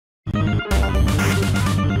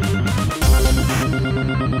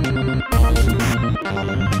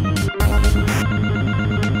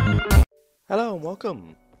and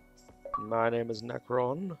welcome. My name is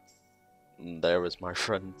Necron. There is my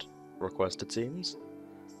friend request, it seems.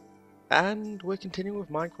 And we're continuing with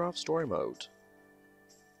Minecraft Story Mode.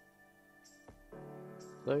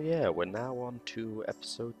 So yeah, we're now on to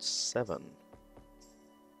episode 7.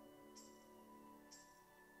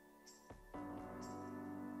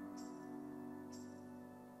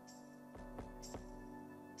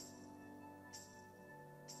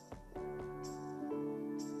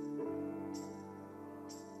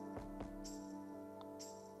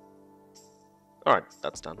 Alright,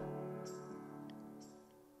 that's done.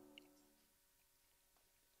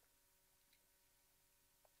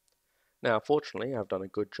 Now, fortunately, I've done a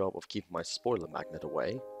good job of keeping my spoiler magnet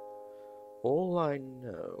away. All I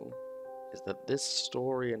know is that this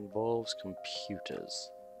story involves computers.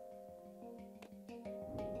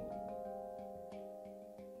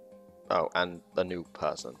 Oh, and a new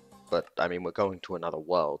person. But, I mean, we're going to another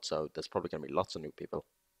world, so there's probably going to be lots of new people.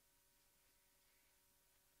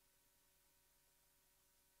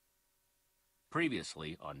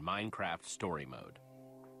 Previously on Minecraft Story Mode.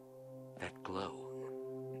 That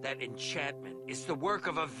glow, that enchantment, is the work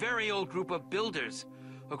of a very old group of builders.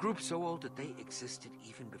 A group so old that they existed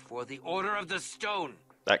even before the Order of the Stone.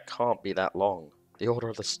 That can't be that long. The Order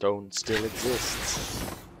of the Stone still exists.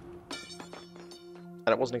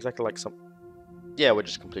 And it wasn't exactly like some... Yeah, we're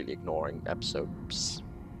just completely ignoring episodes...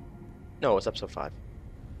 No, it's episode 5.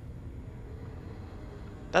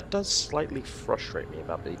 That does slightly frustrate me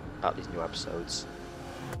about these new episodes.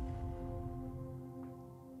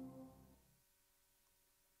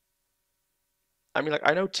 I mean, like,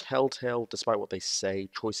 I know Telltale, despite what they say,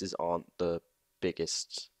 choices aren't the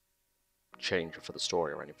biggest change for the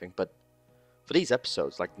story or anything, but for these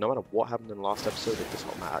episodes, like, no matter what happened in the last episode, it does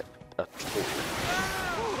not matter at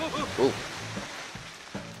all. Ooh.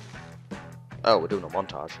 Oh, we're doing a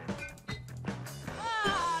montage.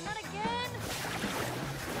 Not again!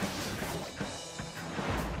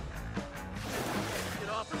 Get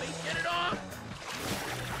off of me! Get it off!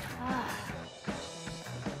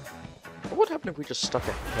 What would happen if we just stuck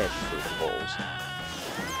a head through the balls?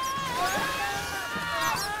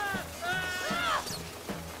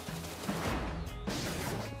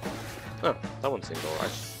 Oh, that one seemed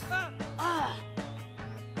alright.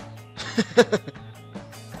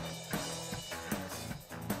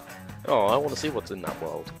 Oh, I want to see what's in that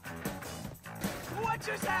world. What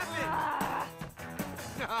just happened?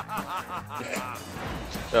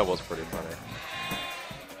 That was pretty funny.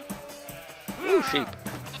 Ooh, sheep.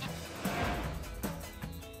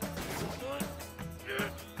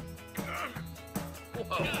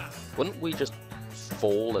 Wouldn't we just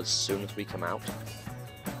fall as soon as we come out?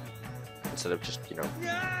 Instead of just, you know...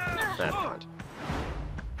 Never mind.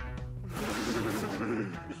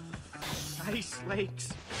 Ice lakes.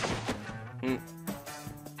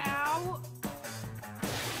 Ow!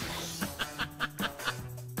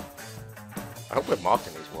 I hope we're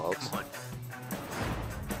marking these worlds. Come on.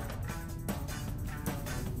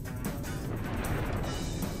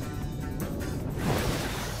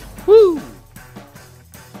 Woo!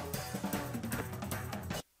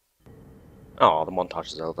 Oh, the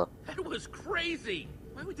montage is over. That was crazy!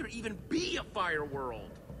 Why would there even be a fire world?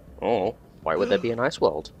 Oh, why would there be an ice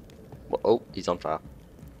world? Well, oh, he's on fire.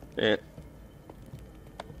 Eh.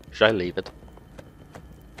 Should I leave it?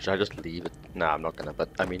 Should I just leave it? Nah, I'm not gonna, but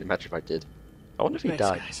I mean, imagine if I did. I wonder if he Thanks,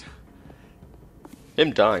 died. guys.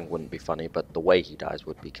 Him dying wouldn't be funny, but the way he dies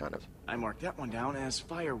would be kind of... I marked that one down as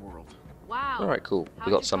Fire World. Wow. Alright, cool. How'd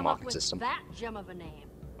We got you some come up marking with system. that gem of a name?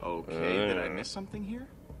 Okay, did I miss something here?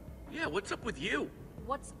 Yeah, what's up with you?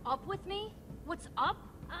 What's up with me? What's up?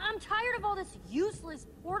 I'm tired of all this useless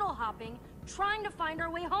portal hopping, trying to find our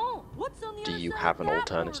way home. What's on the Do other you side have of an that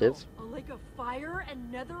alternative? portal? A lake of fire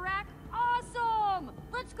and netherrack? Awesome!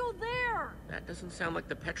 Let's go there! That doesn't sound like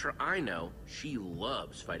the Petra I know. She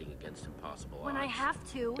loves fighting against impossible When I odds.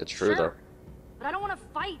 have to, It's true, sure. though. But I don't want to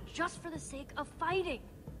fight just for the sake of fighting.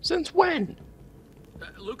 Since when?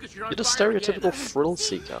 Lucas, you're on You're the fire stereotypical again. thrill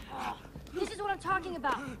seeker. This is what I'm talking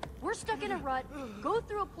about. We're stuck in a rut, go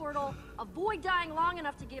through a portal, avoid dying long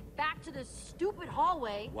enough to get back to this stupid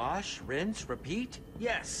hallway. Wash, rinse, repeat?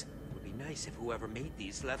 Yes. It would be nice if whoever made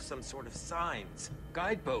these left some sort of signs,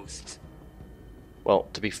 guideposts. Well,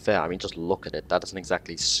 to be fair, I mean, just look at it. That doesn't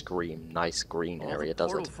exactly scream nice green All area, the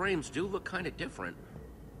does portal it? frames do look kind of different.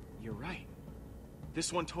 You're right.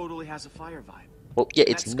 This one totally has a fire vibe. Well, yeah,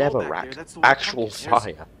 That it's skull never back there, rack. that's the one Actual pumpkin. There's-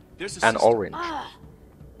 fire. There's a And system. orange.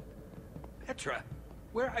 Petra,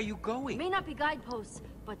 where are you going? May not be guideposts,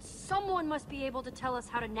 but someone must be able to tell us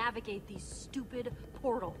how to navigate these stupid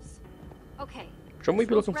portals. Okay. Shouldn't we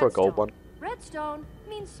be so it's looking for a gold redstone. one? Redstone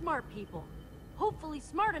means smart people. hopefully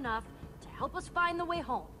smart enough to help us find the way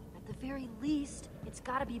home. At the very least, it's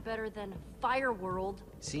gotta be better than Fireworld.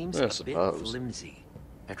 Seems I a bit suppose. flimsy.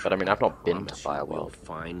 Petra, But I mean, I've not been to promise you we'll Fireworld.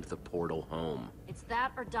 find the portal home. It's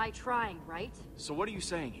that or die trying, right? So what are you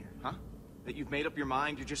saying here, huh? That you've made up your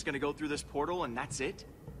mind you're just gonna go through this portal and that's it?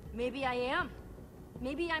 Maybe I am.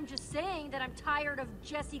 Maybe I'm just saying that I'm tired of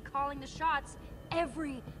Jesse calling the shots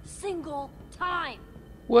every single time.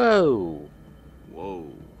 Whoa!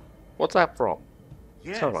 Whoa. What's that from?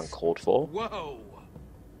 Yes. It's not uncalled for. Whoa.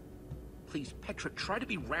 Please, Petra, try to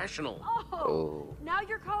be rational. Oh. Now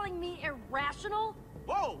you're calling me irrational?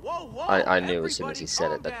 Whoa, whoa, whoa! I knew as soon as he Everybody said it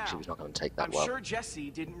calm that she down. was not going to take that I'm well. sure Jesse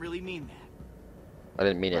didn't really mean that. I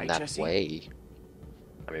didn't mean it in Right, that Jesse? way.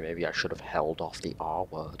 I mean, maybe I should have held off the R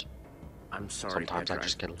word. I'm sorry, Sometimes I Petra.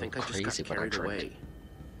 just get a little think I just crazy got when I carried drink. away.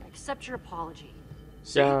 Accept your apology.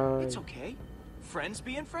 See, Yeah. it's okay. Friends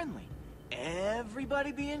being friendly.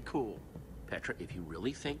 Everybody being cool. Petra, if you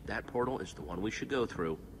really think that portal is the one we should go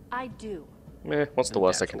through, I do. Meh, what's the then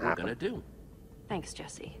worst that that's can what we're happen? gonna do. Thanks,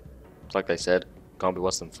 Jesse. Like they said, can't be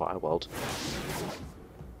worse than Fireworld.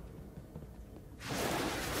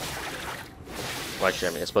 Well, actually,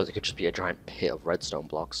 I mean, I suppose it could just be a giant pit of redstone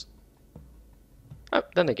blocks.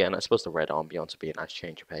 Then again, I suppose the red ambiance would be a nice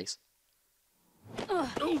change of pace.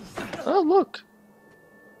 Oh, look!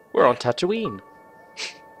 We're on Tatooine!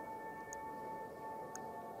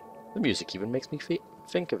 The music even makes me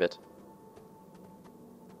think of it.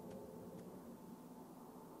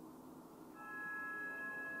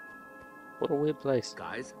 What a weird place.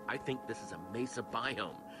 Guys, I think this is a mesa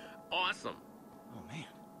biome. Awesome! Oh man,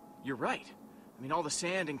 you're right. I mean, all the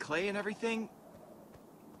sand and clay and everything.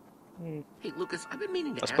 Hey, Lucas, I've been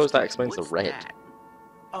meaning to I ask suppose that you, explains the what's red. that?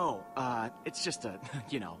 Oh, it's just a,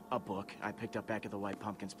 a book I picked up back at the White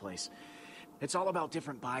Pumpkin's place. It's all about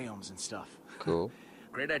different biomes and stuff. Cool.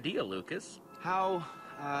 Great idea, Lucas. How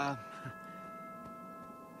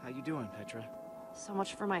you doing, Petra? So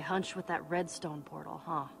much for my hunch with that redstone portal,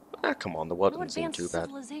 huh? Ah, come on, the world No doesn't seem advanced too bad.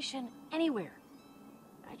 civilization anywhere.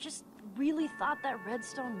 I just really thought that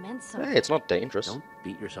redstone meant something. Hey, it's not dangerous. Don't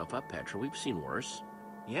beat yourself up, Petra. We've seen worse.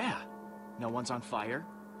 Yeah. No one's on fire.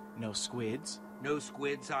 No squids. No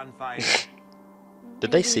squids on fire.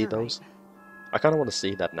 Did they Maybe see you're those? right. I kind of want to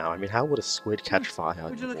see that now. I mean, how would a squid catch fire?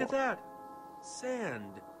 Would you in look at water? that?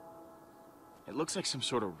 Sand. It looks like some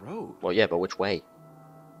sort of road. Well, yeah, but which way?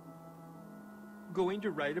 Going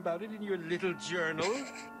to write about it in your little journal?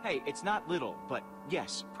 Hey, it's not little, but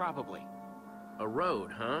yes, probably. A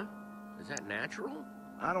road, huh? Is that natural?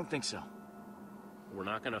 I don't think so. We're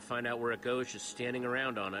not gonna find out where it goes just standing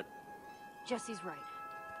around on it. Jesse's right.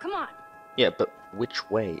 Come on. Yeah, but which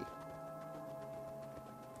way?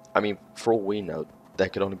 I mean, for all we know, there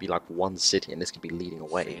could only be like one city, and this could be leading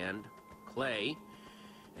away. Sand, clay,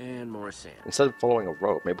 and more sand. Instead of following a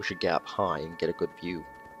road, maybe we should get up high and get a good view.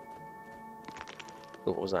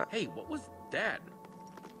 Oh, what was that? Hey, what was that?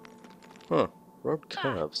 Huh. Road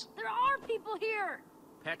curves. There are people here.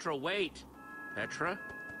 Petra, wait. Petra?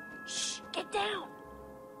 Shh, get down.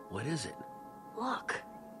 What is it? Look,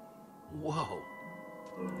 Whoa.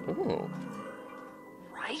 Oh,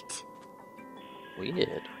 right?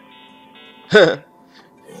 weird.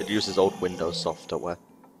 It uses old Windows software.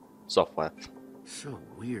 Software. So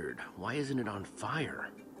weird. Why isn't it on fire?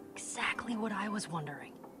 Exactly what I was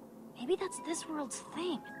wondering. Maybe that's this world's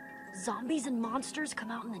thing. Zombies and monsters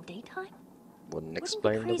come out in the daytime? Wouldn't Wouldn't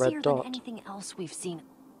explain be the crazier red than dot. anything else we've seen.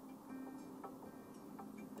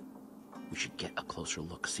 We should get a closer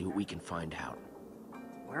look, see what we can find out.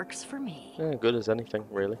 Works for me. Yeah, good as anything,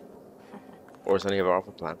 really. Or as any of our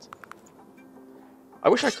other plans. I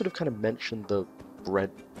wish I could have kind of mentioned the red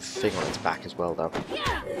thing on its back as well, though.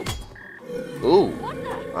 Yeah! Ooh, What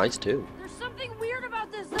the? nice too. There's something weird about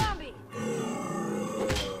this zombie. Ugh,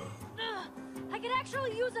 I could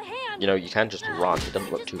actually use a hand. You know, you can just run. It doesn't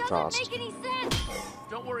It look just too doesn't fast. make any sense.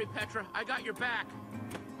 Don't worry, Petra. I got your back.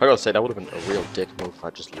 I gotta say, that would have been a real dick move if I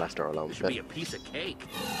just left her alone. This should be a piece of cake.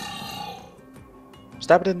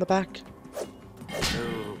 Stab it in the back.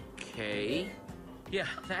 Okay. Yeah,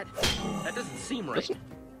 that doesn't seem right. Doesn't,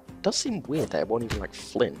 does seem weird that it won't even, like,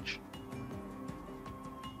 flinch.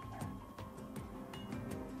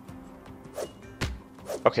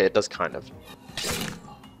 Okay, it does kind of.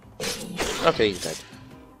 Okay, he's dead.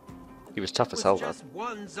 He was tough It as was hell, though. just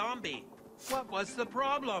one zombie. What was the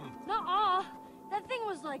problem? Nuh-uh. That thing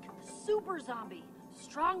was like super zombie.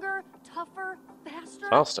 Stronger, tougher, faster.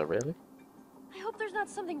 Faster, really? I hope there's not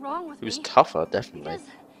something wrong with He was me. tougher, definitely. Because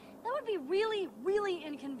that would be really, really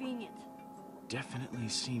inconvenient. Definitely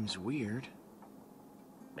seems weird.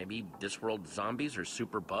 Maybe this world zombies are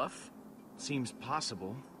super buff? Seems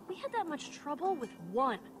possible. We had that much trouble with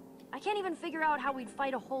one. I can't even figure out how we'd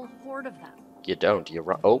fight a whole horde of them. You don't. You're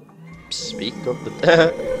right. Oh, speak of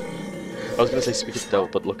the. I was gonna say speak of the devil,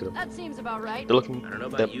 but look at them. That seems about right. They're looking. I don't know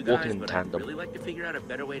They're about you walking guys, in but I'd tandem. really like to figure out a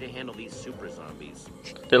better way to handle these super zombies.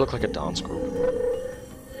 They look like a dance group.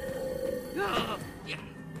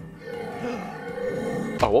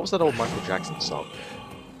 Oh, what was that old Michael Jackson song?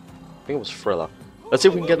 I think it was Thriller. Let's see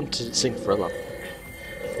if we can get them to sing Thriller.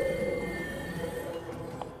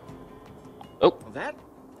 Oh, Well, that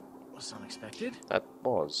was unexpected. that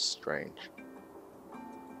was strange.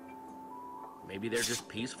 Maybe they're just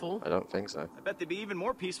peaceful? I don't think so. I bet they'd be even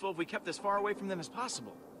more peaceful if we kept as far away from them as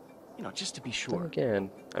possible. You know, just to be Then sure.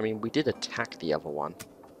 again, I mean, we did attack the other one.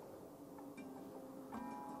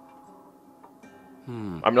 I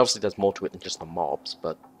mean, obviously there's more to it than just the mobs,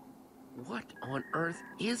 but... What on earth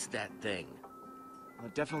is that thing? Well,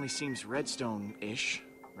 it definitely seems redstone-ish,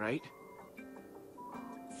 right?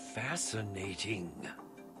 Fascinating.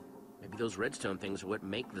 Maybe those redstone things are what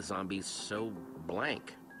make the zombies so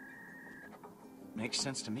blank. Makes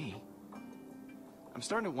sense to me. I'm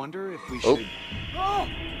starting to wonder if we Oh.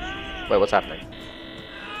 should... Wait, what's happening?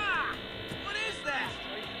 What is that?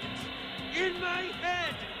 In my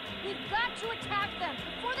head! We've got to attack them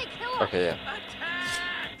before they kill us. Okay, yeah.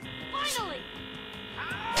 Attack! Finally!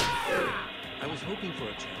 I was hoping for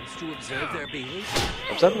a chance to observe their behavior.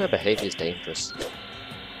 Observing their behavior is dangerous.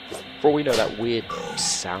 For all we know, that weird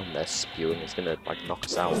sound they're spewing is gonna, like, knock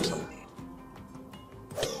us out or something.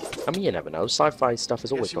 I mean, you never know. Sci-fi stuff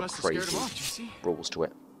has always Guess you got must have scared crazy them off, Jesse. rules to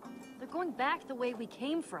it. They're going back the way we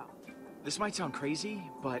came from. This might sound crazy,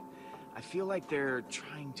 but I feel like they're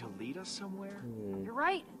trying to lead us somewhere. You're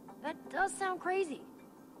right. That does sound crazy.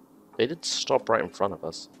 They did stop right in front of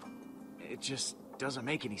us. It just doesn't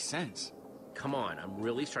make any sense. Come on, I'm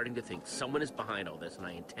really starting to think someone is behind all this, and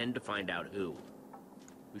I intend to find out who.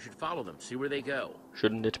 We should follow them, see where they go.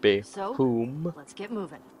 Shouldn't it be? So? Whom? Let's get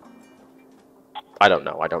moving. I don't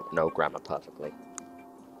know. I don't know grammar perfectly.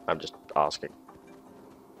 I'm just asking.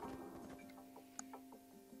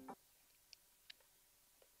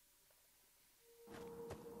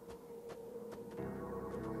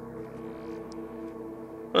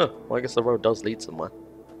 Huh, well, I guess the road does lead somewhere.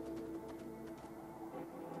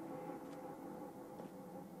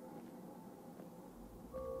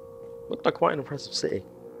 Looked like quite an impressive city.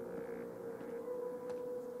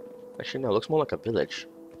 Actually, no, it looks more like a village.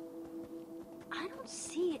 I don't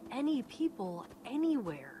see any people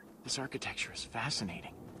anywhere. This architecture is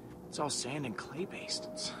fascinating. It's all sand and clay based.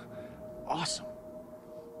 It's awesome.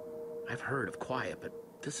 I've heard of quiet, but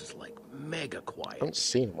this is like mega I quiet. haven't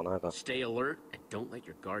seen one either. Stay alert and don't let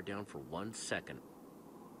your guard down for 1 second.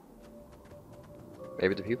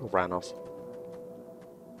 Maybe the people ran off.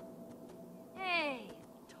 Hey,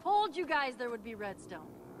 told you guys there would be redstone.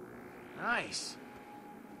 Nice.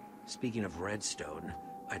 Speaking of redstone,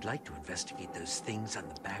 I'd like to investigate those things on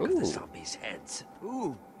the back of Ooh. the zombies' heads.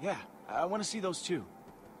 Ooh, yeah. I want to see those too.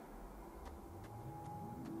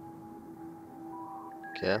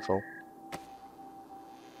 Careful.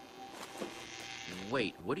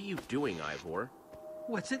 Wait, what are you doing, Ivor?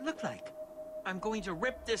 What's it look like? I'm going to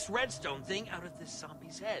rip this redstone thing out of this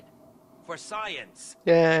zombie's head. For science.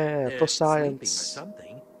 Yeah, They're for sleeping or science.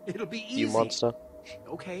 something. It'll be easy. You monster.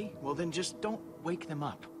 Okay, well then just don't wake them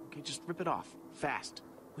up. Okay, just rip it off. Fast.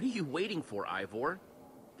 What are you waiting for, Ivor?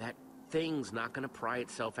 That thing's not gonna pry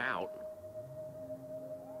itself out.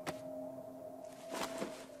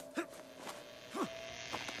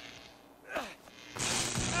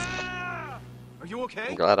 Are you okay?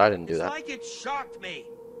 I'm glad I didn't do It's that. like it shocked me.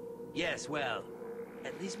 Yes, well,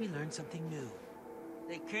 at least we learned something new.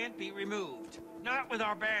 They can't be removed. Not with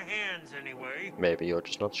our bare hands, anyway. Maybe you're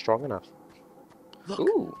just not strong enough. Look,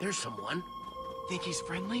 Ooh. there's someone. Think he's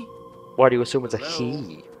friendly? Why do you assume it's a Hello?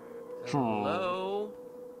 he? Hello?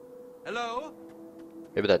 Hello?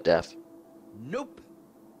 Maybe they're deaf. Nope.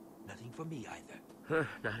 Nothing for me either. Huh,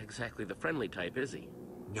 not exactly the friendly type, is he?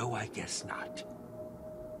 No, I guess not.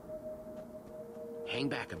 Hang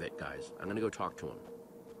back a bit, guys. I'm gonna go talk to him.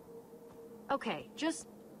 Okay, just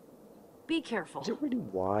be careful. Is it really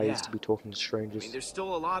wise Yeah. to be talking to I strangers? mean, there's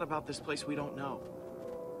still a lot about this place we don't know.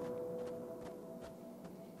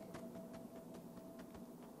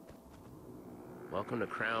 Welcome to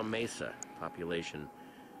Crown Mesa. Population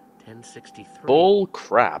 1063. Bull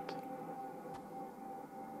crap.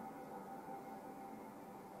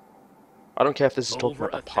 I don't care if this is talking Over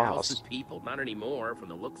about the 1,000 past. people. Not anymore, from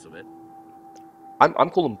the looks of it.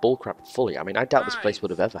 I'm calling bullcrap fully. I mean, I doubt this place Right.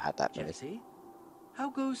 would have ever had that many. Jesse,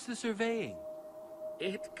 how goes the surveying?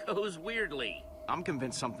 It goes weirdly. I'm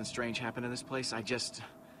convinced something strange happened in this place.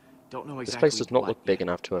 Don't know This exactly place does not what look big yet.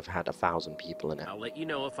 enough to have had 1,000 people in it. I'll let you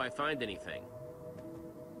know if I find anything.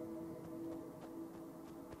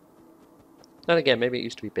 Then again, maybe it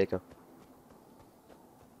used to be bigger.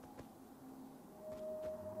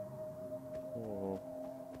 Hmm.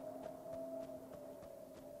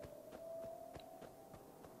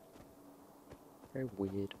 Very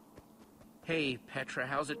weird. Hey, Petra,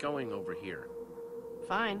 how's it going over here?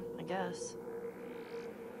 Fine, I guess.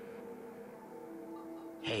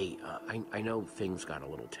 Hey, I know things got a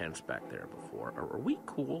little tense back there before. Are we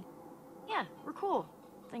cool? Yeah, we're cool.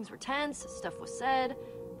 Things were tense, stuff was said,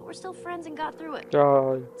 but we're still friends and got through it.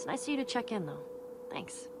 It's nice of you to check in, though.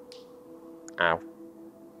 Thanks. Ow.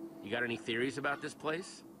 You got any theories about this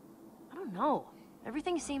place? I don't know.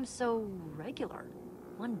 Everything seems so regular,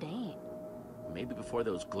 mundane. Maybe before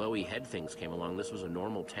those glowy head things came along, this was a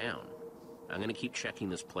normal town. I'm gonna keep checking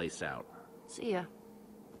this place out. See ya.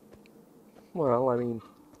 Well, I mean,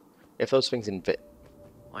 if those things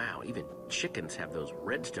Wow, even chickens have those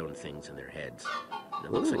redstone things in their heads. And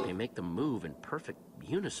it looks like they make them move in perfect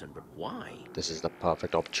unison, but why? This is the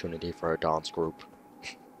perfect opportunity for a dance group.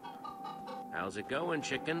 How's it going,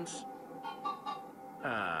 chickens?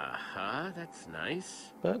 Uh-huh, that's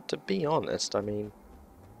nice. But to be honest, I mean,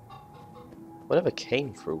 whatever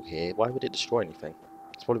came through here, why would it destroy anything?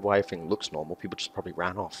 That's probably why everything looks normal. People just probably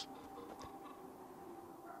ran off.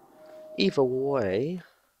 Either way,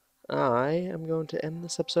 I am going to end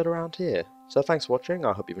this episode around here. So thanks for watching,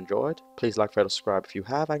 I hope you've enjoyed. Please like, favorite, subscribe if you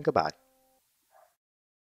have, and goodbye.